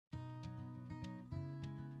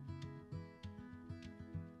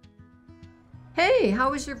Hey, how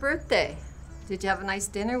was your birthday? Did you have a nice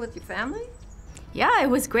dinner with your family? Yeah, it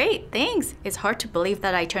was great. Thanks. It's hard to believe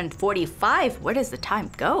that I turned 45. Where does the time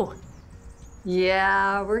go?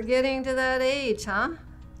 Yeah, we're getting to that age, huh?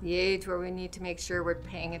 The age where we need to make sure we're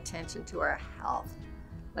paying attention to our health,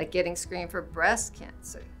 like getting screened for breast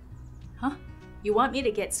cancer. Huh? You want me to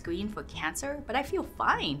get screened for cancer? But I feel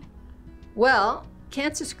fine. Well,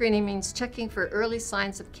 cancer screening means checking for early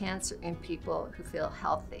signs of cancer in people who feel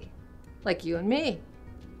healthy, like you and me.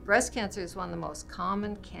 Breast cancer is one of the most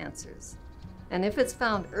common cancers. And if it's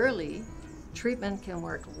found early, treatment can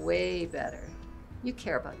work way better. You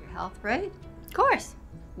care about your health, right? Of course.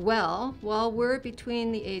 Well, while we're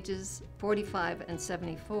between the ages 45 and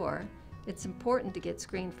 74, it's important to get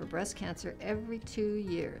screened for breast cancer every 2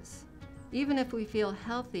 years. Even if we feel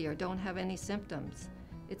healthy or don't have any symptoms,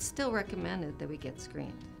 it's still recommended that we get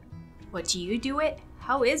screened. What do you do it?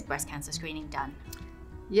 How is breast cancer screening done?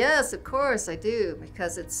 Yes, of course I do,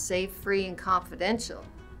 because it's safe, free, and confidential.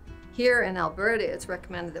 Here in Alberta, it's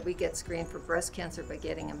recommended that we get screened for breast cancer by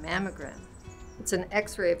getting a mammogram. It's an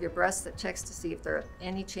X-ray of your breast that checks to see if there are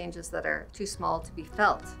any changes that are too small to be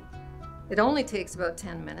felt. It only takes about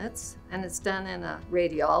 10 minutes, and it's done in a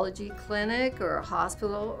radiology clinic or a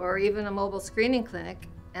hospital or even a mobile screening clinic,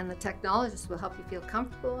 and the technologist will help you feel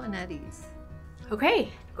comfortable and at ease. Okay,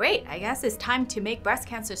 great. I guess it's time to make breast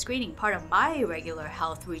cancer screening part of my regular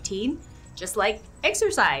health routine, just like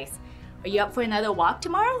exercise. Are you up for another walk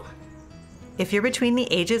tomorrow? If you're between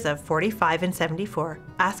the ages of 45 and 74,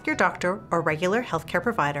 ask your doctor or regular healthcare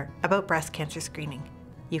provider about breast cancer screening.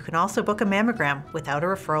 You can also book a mammogram without a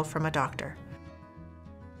referral from a doctor.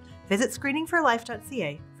 Visit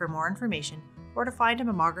screeningforlife.ca for more information or to find a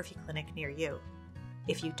mammography clinic near you.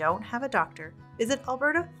 If you don't have a doctor, visit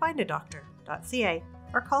AlbertaFindADoctor.ca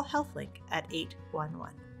or call HealthLink at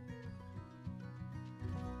 811.